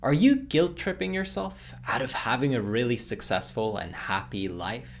Are you guilt tripping yourself out of having a really successful and happy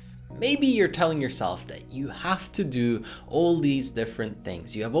life? Maybe you're telling yourself that you have to do all these different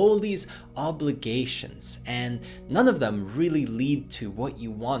things. You have all these obligations, and none of them really lead to what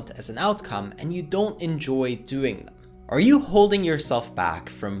you want as an outcome, and you don't enjoy doing them. Are you holding yourself back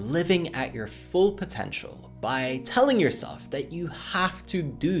from living at your full potential by telling yourself that you have to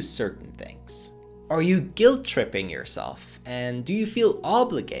do certain things? Are you guilt tripping yourself, and do you feel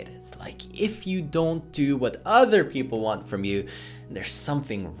obligated? Like if you don't do what other people want from you, there's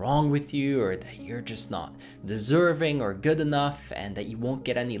something wrong with you, or that you're just not deserving or good enough and that you won't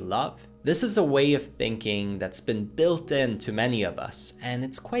get any love? This is a way of thinking that's been built into many of us, and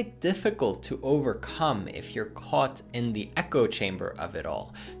it's quite difficult to overcome if you're caught in the echo chamber of it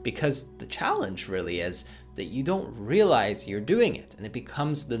all, because the challenge really is that you don't realize you're doing it and it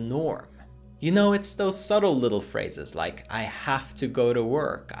becomes the norm. You know, it's those subtle little phrases like, I have to go to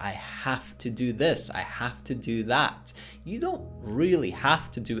work, I have to do this, I have to do that. You don't really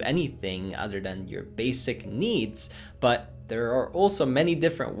have to do anything other than your basic needs, but there are also many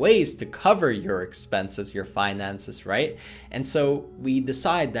different ways to cover your expenses, your finances, right? And so we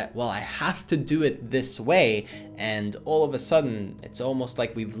decide that, well, I have to do it this way, and all of a sudden, it's almost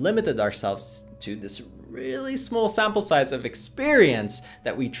like we've limited ourselves to this really small sample size of experience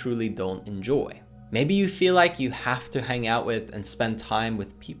that we truly don't enjoy. Maybe you feel like you have to hang out with and spend time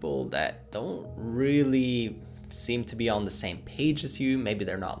with people that don't really seem to be on the same page as you. Maybe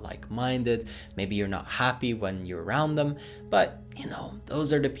they're not like-minded. Maybe you're not happy when you're around them. But, you know,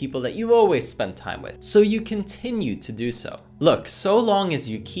 those are the people that you always spend time with. So you continue to do so. Look, so long as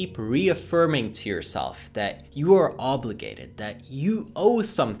you keep reaffirming to yourself that you are obligated, that you owe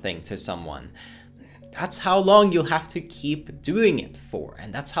something to someone, that's how long you'll have to keep doing it for,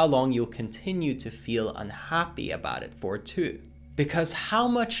 and that's how long you'll continue to feel unhappy about it for too. Because how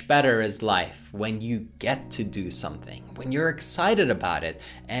much better is life when you get to do something, when you're excited about it,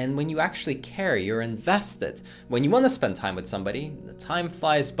 and when you actually care, you're invested. When you want to spend time with somebody, the time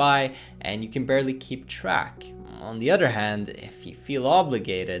flies by and you can barely keep track. On the other hand, if you feel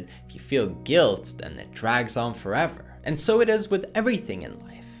obligated, if you feel guilt, then it drags on forever. And so it is with everything in life.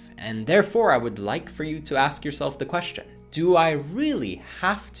 And therefore, I would like for you to ask yourself the question, do I really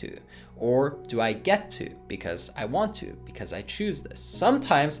have to? Or do I get to because I want to, because I choose this?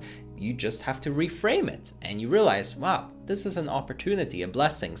 Sometimes you just have to reframe it and you realize, wow, this is an opportunity, a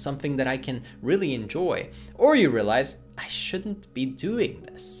blessing, something that I can really enjoy. Or you realize, I shouldn't be doing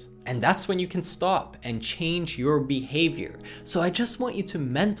this. And that's when you can stop and change your behavior. So I just want you to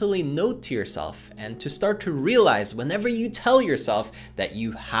mentally note to yourself and to start to realize whenever you tell yourself that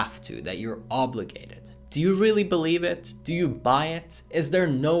you have to, that you're obligated. Do you really believe it? Do you buy it? Is there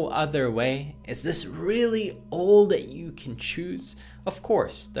no other way? Is this really all that you can choose? Of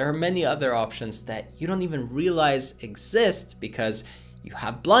course, there are many other options that you don't even realize exist because you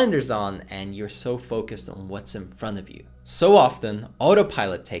have blinders on and you're so focused on what's in front of you. So often,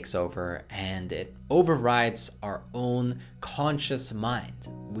 autopilot takes over and it overrides our own conscious mind.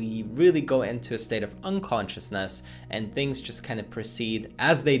 We really go into a state of unconsciousness and things just kind of proceed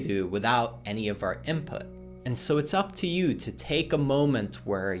as they do without any of our input. And so it's up to you to take a moment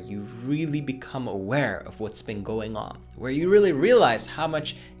where you really become aware of what's been going on, where you really realize how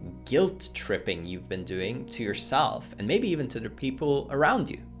much guilt tripping you've been doing to yourself and maybe even to the people around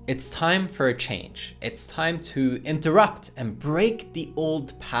you. It's time for a change. It's time to interrupt and break the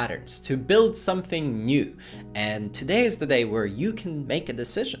old patterns, to build something new. And today is the day where you can make a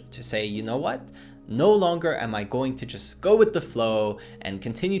decision to say, you know what? No longer am I going to just go with the flow and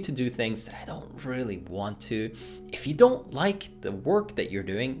continue to do things that I don't really want to. If you don't like the work that you're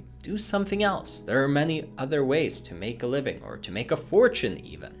doing, do something else. There are many other ways to make a living or to make a fortune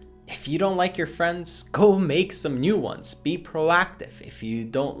even. If you don't like your friends, go make some new ones. Be proactive. If you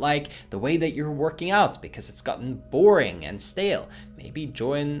don't like the way that you're working out because it's gotten boring and stale, maybe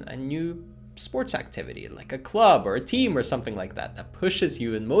join a new sports activity like a club or a team or something like that that pushes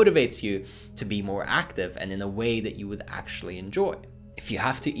you and motivates you to be more active and in a way that you would actually enjoy. If you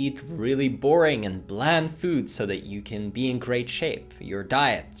have to eat really boring and bland food so that you can be in great shape, your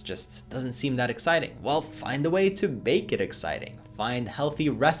diet just doesn't seem that exciting, well, find a way to make it exciting. Find healthy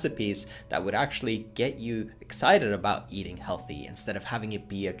recipes that would actually get you excited about eating healthy instead of having it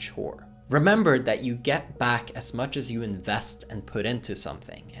be a chore. Remember that you get back as much as you invest and put into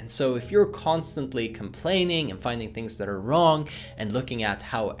something. And so if you're constantly complaining and finding things that are wrong and looking at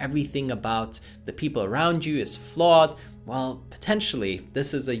how everything about the people around you is flawed, Well, potentially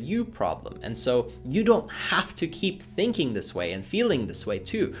this is a you problem, and so you don't have to keep thinking this way and feeling this way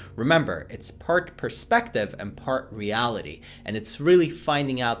too. Remember, it's part perspective and part reality, and it's really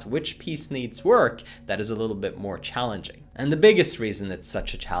finding out which piece needs work that is a little bit more challenging. And the biggest reason it's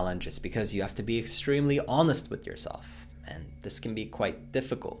such a challenge is because you have to be extremely honest with yourself. And this can be quite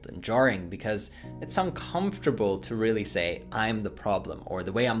difficult and jarring because it's uncomfortable to really say, I'm the problem, or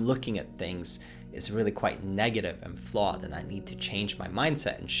the way I'm looking at things is really quite negative and flawed, and I need to change my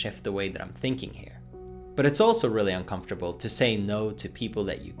mindset and shift the way that I'm thinking here. But it's also really uncomfortable to say no to people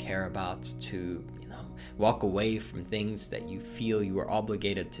that you care about, to walk away from things that you feel you are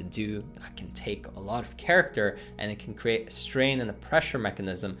obligated to do. That can take a lot of character, and it can create a strain and a pressure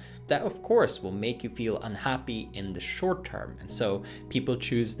mechanism that of course will make you feel unhappy in the short term. And so people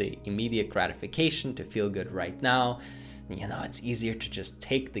choose the immediate gratification to feel good right now. It's easier to just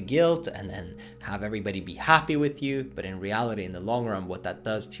take the guilt and then have everybody be happy with you. But in reality, in the long run, what that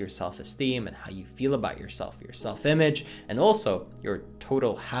does to your self-esteem and how you feel about yourself, your self-image, and also your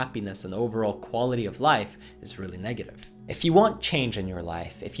total happiness and overall quality of life is really negative. If you want change in your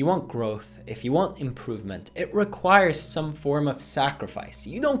life, if you want growth, if you want improvement, it requires some form of sacrifice.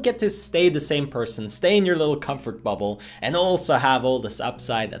 You don't get to stay the same person, stay in your little comfort bubble, and also have all this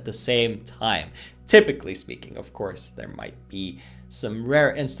upside at the same time. Typically speaking, of course, there might be some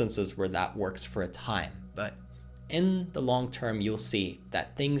rare instances where that works for a time, but in the long term, you'll see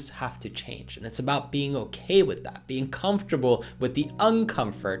that things have to change. And it's about being okay with that. Being comfortable with the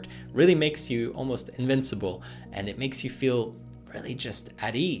uncomfort really makes you almost invincible, and it makes you feel really just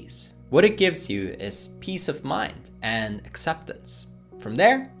at ease. What it gives you is peace of mind and acceptance. From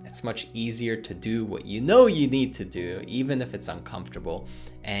there, it's much easier to do what you know you need to do, even if it's uncomfortable,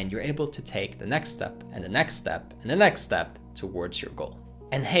 and you're able to take the next step and the next step and the next step towards your goal.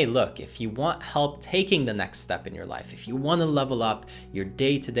 And hey, look, if you want help taking the next step in your life, if you want to level up your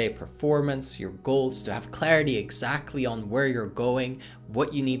day-to-day performance, your goals, to have clarity exactly on where you're going,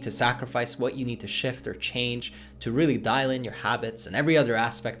 what you need to sacrifice, what you need to shift or change to really dial in your habits and every other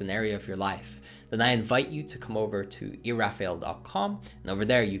aspect and area of your life, then I invite you to come over to erafael.com, and over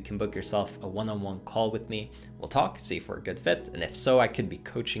there you can book yourself a one-on-one call with me. We'll talk, see if we're a good fit, and if so, I could be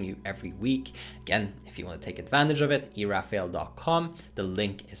coaching you every week. Again, if you want to take advantage of it, erafael.com. The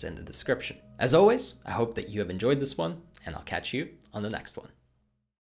link is in the description. As always, I hope that you have enjoyed this one, and I'll catch you on the next one.